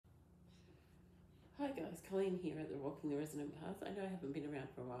Hi guys, Colleen here at the Walking the Resonant Path. I know I haven't been around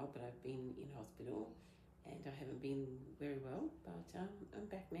for a while, but I've been in hospital and I haven't been very well, but I'm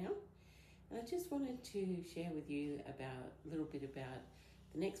back now. And I just wanted to share with you about a little bit about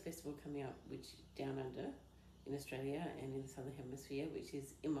the next festival coming up, which down under in Australia and in the Southern Hemisphere, which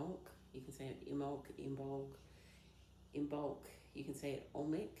is Imbolc. You can say it Imbolc, Imbolc. You can say it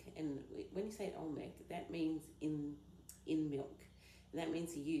Olmec, and when you say it Olmec, that means in milk. And that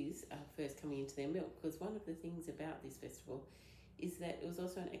means the ewes are first coming into their milk, because one of the things about this festival is that it was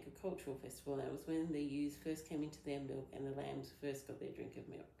also an agricultural festival. That was when the ewes first came into their milk and the lambs first got their drink of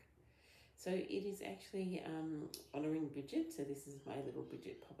milk. So it is actually honouring Bridget. So this is my little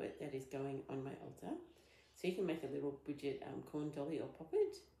Bridget poppet that is going on my altar. So you can make a little Bridget corn dolly or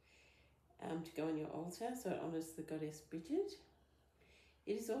poppet to go on your altar, so it honours the goddess Bridget.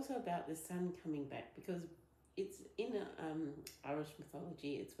 It is also about the sun coming back, because it's in Irish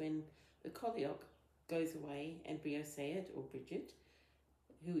mythology. It's when the Colioch goes away and Beoseid, or Bridget,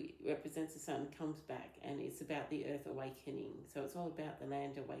 who represents the sun, comes back, and it's about the earth awakening. So it's all about the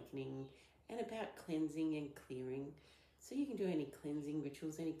land awakening and about cleansing and clearing. So you can do any cleansing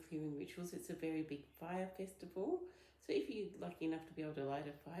rituals, any clearing rituals. It's a very big fire festival. So if you're lucky enough to be able to light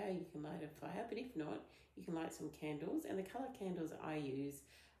a fire, you can light a fire. But if not, you can light some candles. And the colour candles I use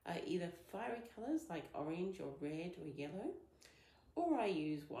are either fiery colours like orange or red or yellow, or I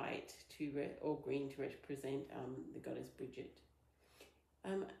use white or green to represent the goddess Bridget.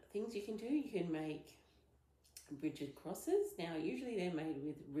 Things you can do, you can make Bridget crosses. Now usually they're made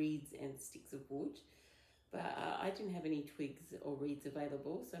with reeds and sticks of wood, but I didn't have any twigs or reeds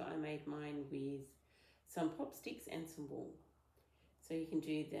available, so I made mine with some pop sticks and some wool. So you can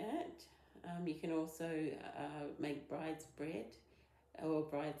do that. You can also make bride's bread or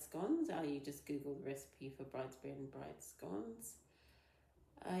bride scones. You just Google the recipe for bride's bread and bride scones.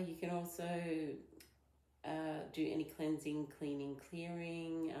 You can also do any cleansing, cleaning,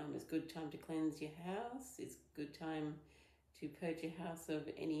 clearing. It's a good time to cleanse your house. It's a good time to purge your house of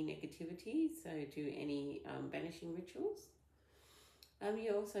any negativity, so do any banishing rituals.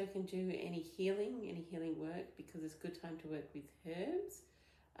 You also can do any healing work, because it's a good time to work with herbs.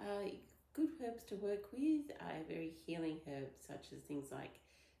 Good herbs to work with are very healing herbs, such as things like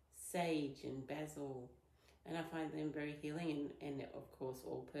sage and basil, and I find them very healing, and of course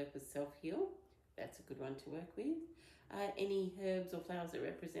all-purpose self-heal. That's a good one to work with. Any herbs or flowers that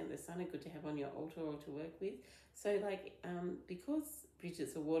represent the sun are good to have on your altar or to work with. So because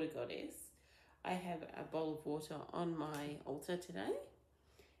Bridget's a water goddess, I have a bowl of water on my altar today,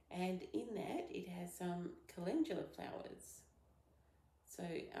 and in that it has some calendula flowers.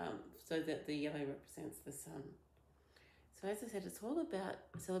 So that the yellow represents the sun. So as I said, it's all about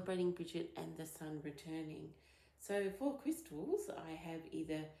celebrating Bridget and the sun returning. So for crystals, I have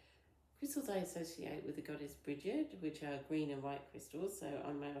either crystals I associate with the goddess Bridget, which are green and white crystals. So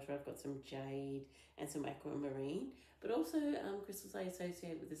on my altar I've got some jade and some aquamarine, but also crystals I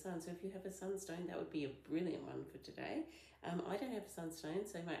associate with the sun. So if you have a sunstone, that would be a brilliant one for today. I don't have a sunstone,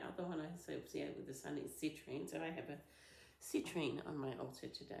 so my other one I associate with the sun is citrine. So I have a citrine on my altar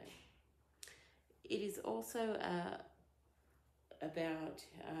today. It is also about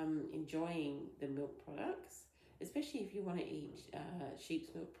enjoying the milk products, especially if you want to eat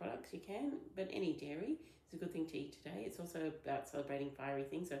sheep's milk products, you can, but any dairy is a good thing to eat today. It's also about celebrating fiery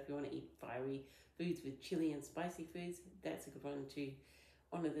things, so if you want to eat fiery foods with chili and spicy foods, that's a good one to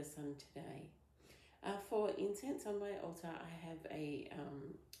honour the sun today. For incense on my altar, I have a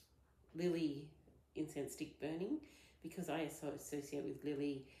lily incense stick burning, because I associate with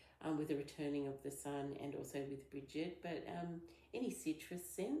lily with the returning of the sun, and also with Bridget. But any citrus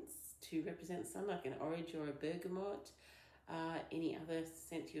scents to represent sun, like an orange or a bergamot. Any other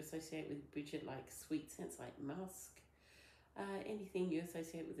scents you associate with Bridget, like sweet scents like musk. Anything you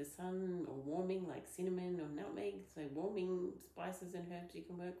associate with the sun or warming, like cinnamon or nutmeg. So warming spices and herbs you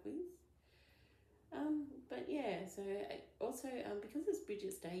can work with. But yeah, so also because it's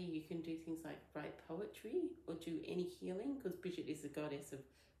Bridget's day, you can do things like write poetry or do any healing, because Bridget is the goddess of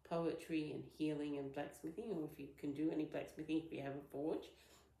poetry and healing and blacksmithing. Or if you can do any blacksmithing, if you have a forge,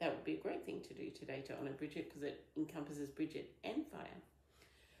 that would be a great thing to do today to honour Bridget, because it encompasses Bridget and fire.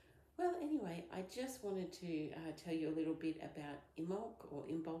 Well, anyway, I just wanted to tell you a little bit about Imbolc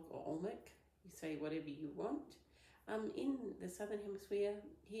or Olmec. You say whatever you want. In the Southern Hemisphere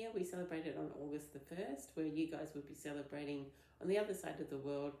here, we celebrate it on August the 1st, where you guys would be celebrating on the other side of the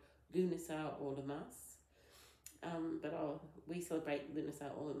world, Lughnasadh or Lammas. We celebrate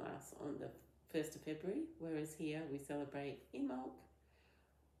Lughnasadh or Lammas on the 1st of February, whereas here we celebrate Imbolc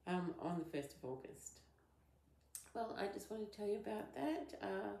on the 1st of August. Well, I just want to tell you about that.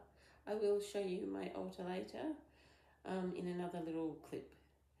 I will show you my altar later in another little clip.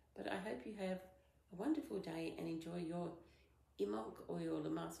 But I hope you have a wonderful day and enjoy your Imbolc or your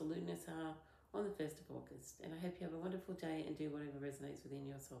Lamasa Lughnasadh on the 1st of August. And I hope you have a wonderful day and do whatever resonates within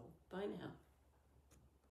your soul. Bye now.